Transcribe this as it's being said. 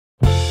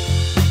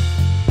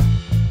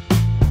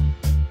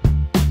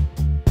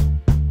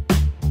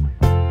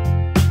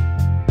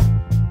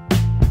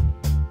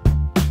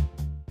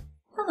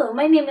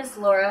name is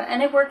Laura,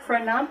 and I work for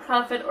a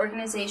nonprofit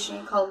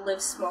organization called Live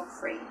Smoke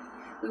Free.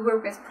 We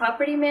work with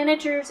property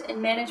managers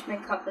and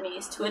management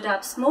companies to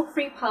adopt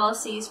smoke-free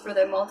policies for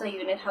their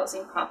multi-unit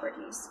housing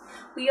properties.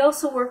 We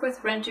also work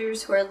with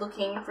renters who are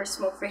looking for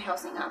smoke-free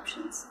housing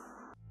options.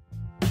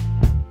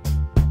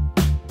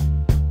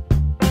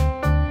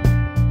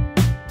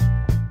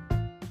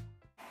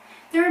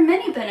 There are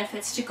many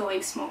benefits to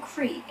going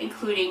smoke-free,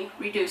 including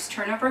reduced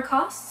turnover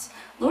costs,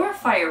 lower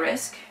fire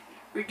risk,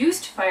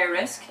 reduced fire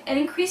risk, and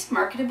increased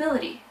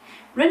marketability.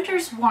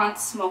 Renters want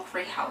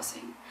smoke-free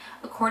housing.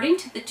 According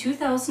to the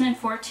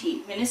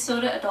 2014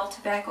 Minnesota Adult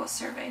Tobacco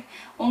Survey,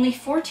 only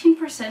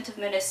 14% of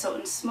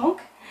Minnesotans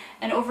smoke,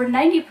 and over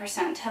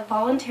 90% have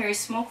voluntary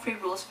smoke-free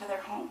rules for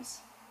their homes.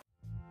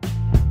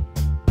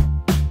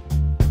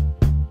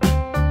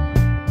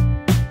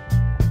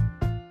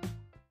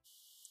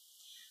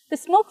 The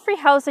smoke-free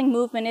housing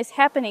movement is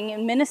happening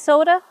in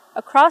Minnesota,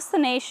 across the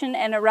nation,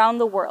 and around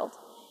the world.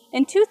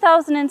 In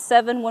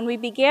 2007, when we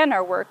began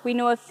our work, we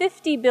knew of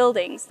 50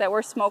 buildings that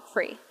were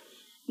smoke-free.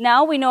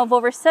 Now we know of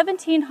over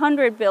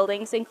 1,700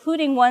 buildings,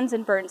 including ones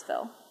in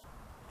Burnsville.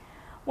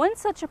 One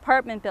such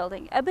apartment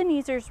building,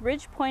 Ebenezer's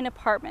Ridge Point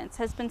Apartments,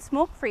 has been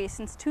smoke-free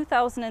since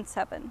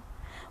 2007.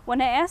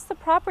 When I asked the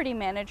property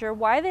manager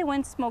why they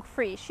went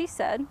smoke-free, she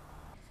said,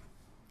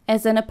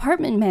 "As an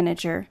apartment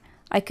manager,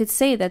 I could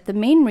say that the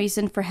main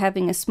reason for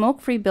having a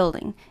smoke-free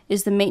building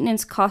is the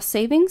maintenance cost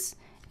savings,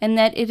 and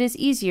that it is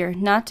easier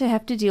not to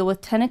have to deal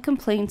with tenant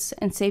complaints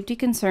and safety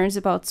concerns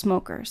about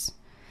smokers.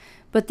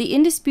 But the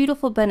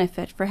indisputable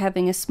benefit for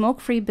having a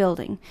smoke-free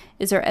building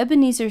is our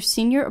Ebenezer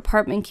Senior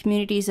Apartment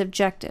Community's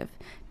objective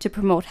to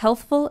promote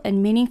healthful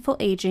and meaningful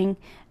aging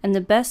and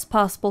the best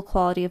possible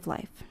quality of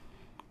life."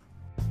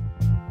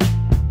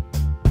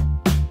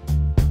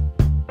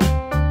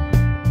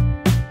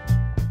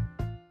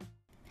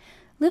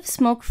 Live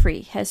Smoke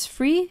Free has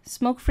free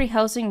smoke-free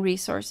housing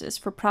resources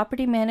for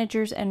property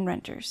managers and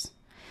renters.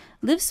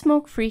 Live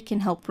Smoke Free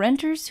can help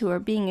renters who are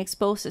being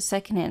exposed to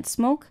secondhand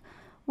smoke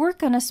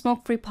work on a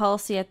smoke-free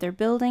policy at their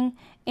building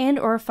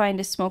and/or find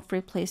a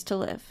smoke-free place to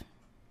live.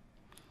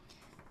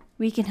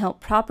 We can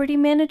help property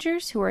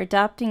managers who are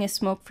adopting a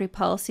smoke-free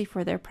policy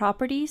for their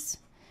properties,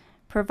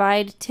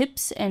 provide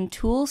tips and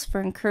tools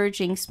for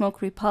encouraging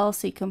smoke-free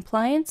policy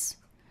compliance,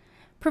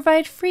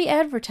 provide free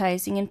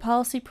advertising and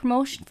policy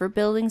promotion for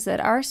buildings that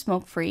are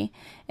smoke-free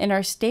in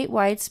our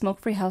statewide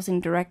smoke-free housing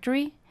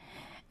directory,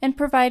 and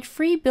provide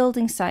free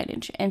building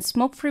signage and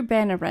smoke-free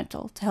banner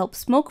rental to help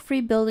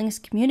smoke-free buildings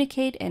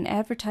communicate and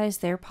advertise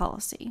their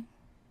policy.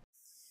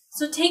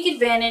 So take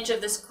advantage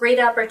of this great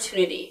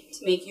opportunity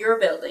to make your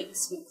building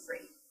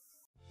smoke-free.